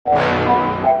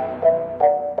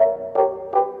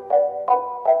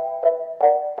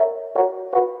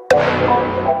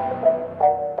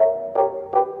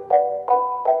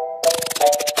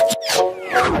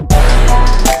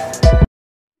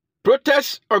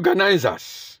Protest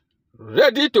organizers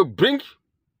ready to bring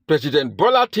President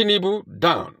Bola Tinubu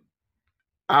down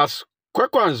as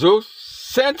Kwankwaso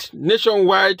sent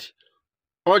nationwide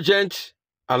urgent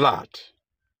alert.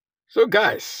 So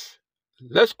guys,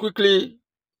 let's quickly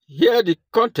hear the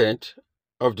content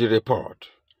of the report.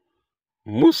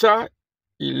 Musa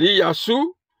Iliyasu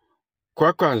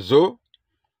Kwankwaso,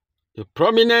 a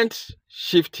prominent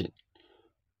chieftain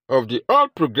of the All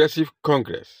Progressive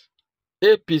Congress,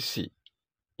 APC,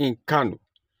 in Kano,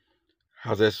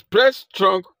 has expressed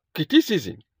strong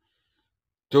criticism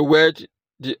toward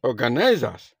the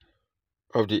organizers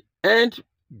of the End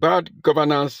Bad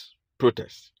Governance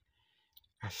protest,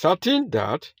 asserting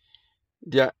that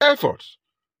their efforts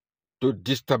to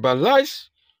destabilize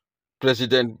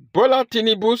President Bola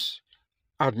Tinubu's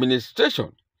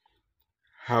administration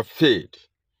have failed.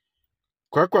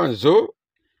 Kwankwaso,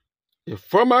 a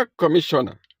former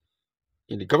commissioner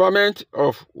in the government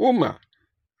of Umar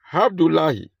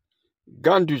Abdullahi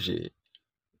Ganduje,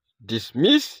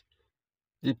 dismissed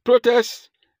the protests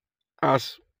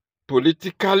as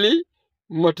politically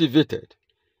motivated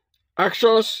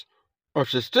actions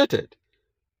orchestrated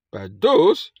by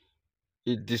those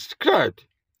he described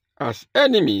as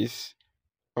enemies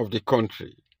of the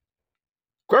country.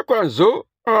 Kwankwaso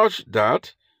urged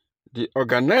that the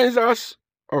organizers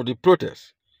of the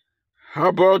protest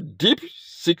harbored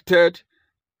deep-seated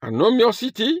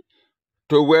animosity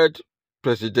toward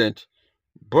President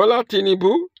Bola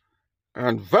Tinubu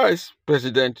and Vice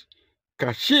President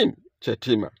Kashim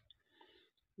Shettima.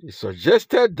 He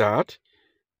suggested that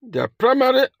their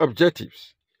primary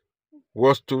objectives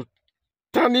was to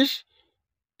tarnish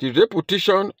the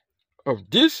reputation of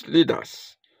these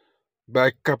leaders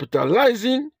by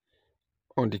capitalizing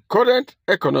on the current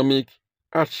economic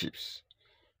hardships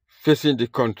facing the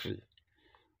country.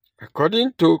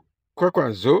 According to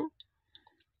Kwankwaso,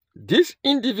 these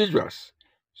individuals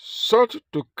sought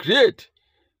to create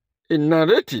a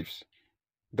narrative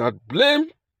that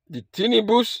blamed the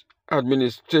Tinubu's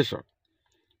administration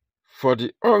for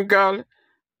the hunger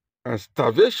and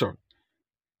starvation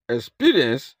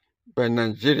experienced by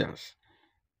Nigerians,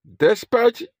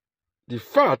 despite the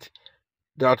fact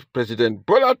that President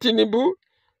Bola Tinubu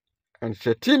and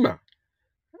Shettima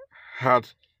had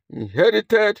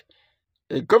inherited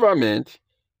a government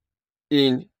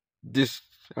in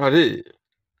disarray.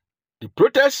 The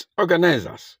protest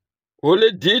organizers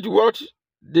only did what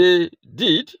they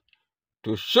did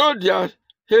to show their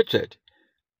hatred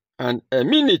and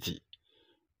enmity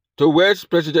towards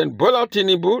President Bola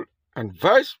Tinubu and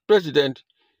Vice President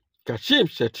Kashim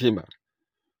Shettima.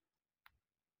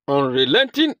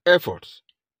 Unrelenting efforts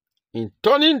in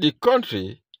turning the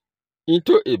country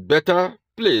into a better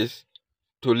place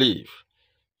to live,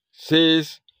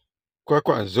 says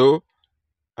Kwankwaso,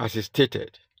 as he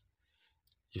stated.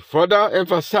 He further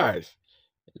emphasized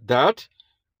that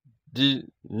the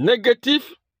negative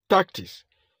tactics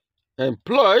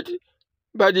employed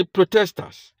by the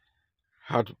protesters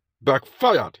had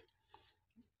backfired,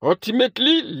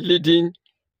 ultimately leading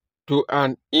to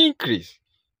an increase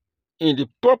in the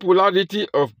popularity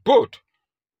of both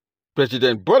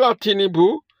President Bola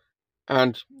Tinubu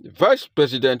and Vice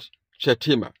President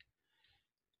Shettima.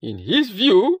 In his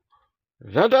view,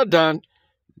 rather than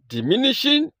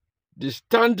diminishing the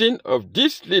standing of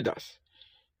these leaders,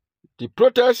 the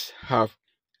protests have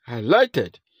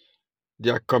highlighted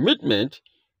their commitment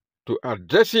to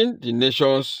addressing the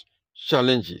nation's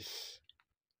challenges.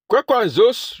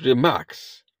 Kwankwaso's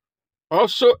remarks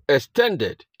also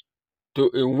extended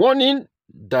to a warning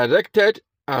directed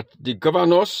at the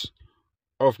governors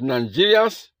of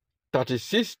Nigeria's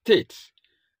 36 states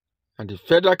and the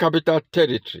Federal Capital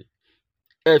Territory,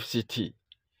 FCT.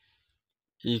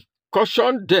 He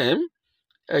cautioned them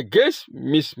against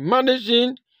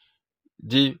mismanaging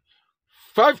the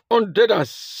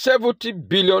 570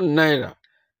 billion naira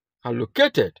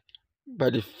allocated by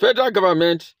the federal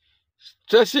government,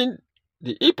 stressing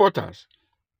the importance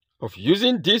of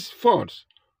using these funds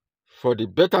for the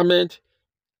betterment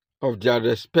of their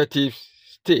respective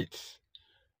states.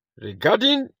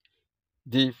 Regarding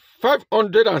the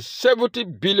 570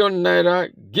 billion naira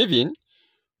given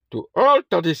to all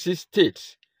 36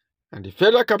 states and the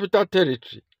Federal Capital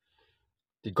Territory,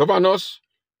 the governors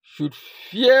should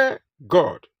fear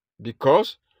God,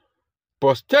 because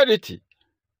posterity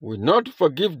will not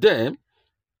forgive them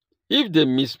if they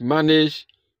mismanage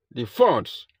the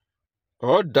funds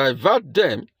or divert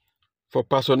them for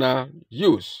personal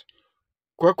use,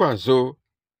 Kwankwaso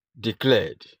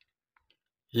declared.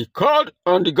 He called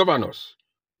on the governors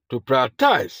to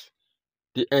prioritize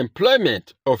the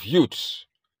employment of youths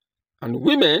and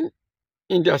women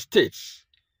in their states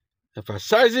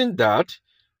emphasizing that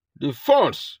the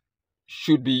funds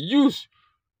should be used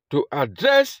to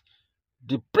address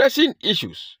the pressing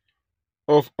issues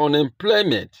of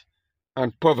unemployment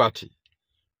and poverty.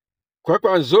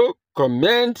 Kwankwaso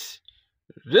comments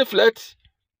reflect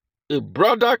a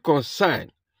broader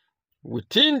concern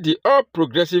within the All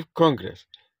Progressive Congress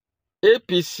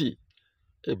 (APC)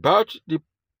 about the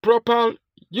proper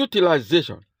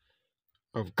utilization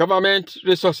of government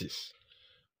resources,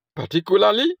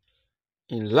 particularly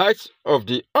in light of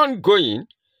the ongoing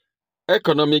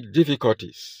economic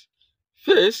difficulties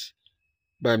faced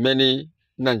by many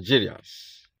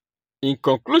Nigerians. In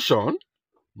conclusion,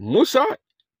 Musa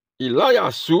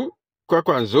Ilyasu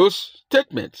Kwankwaso's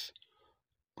statement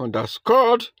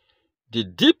underscored the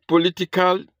deep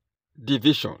political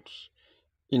divisions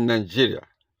in Nigeria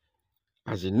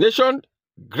as the nation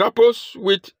grapples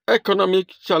with economic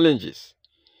challenges.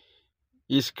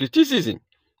 His criticism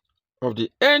of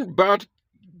the End Bad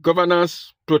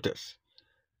Governance protests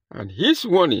and his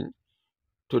warning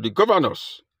to the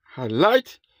governors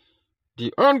highlight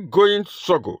the ongoing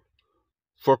struggle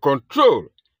for control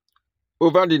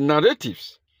over the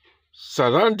narratives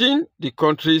surrounding the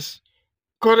country's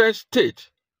current state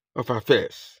of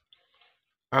affairs.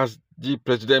 As the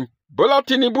President Bola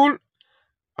Tinubu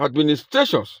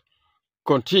administration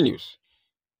continues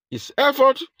its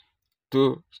effort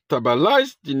to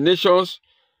stabilize the nations,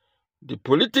 the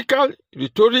political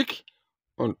rhetoric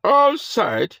on all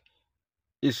sides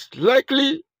is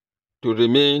likely to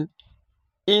remain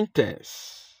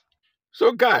intense.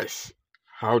 So guys,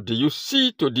 how do you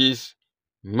see to this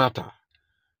matter?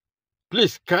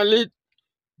 Please kindly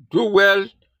do well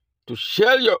to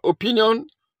share your opinion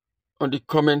on the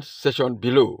comment section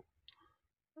below.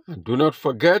 And do not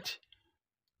forget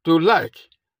to like,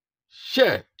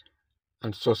 share,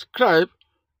 and subscribe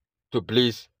to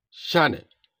Bliss channel.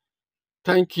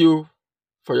 Thank you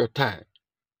for your time.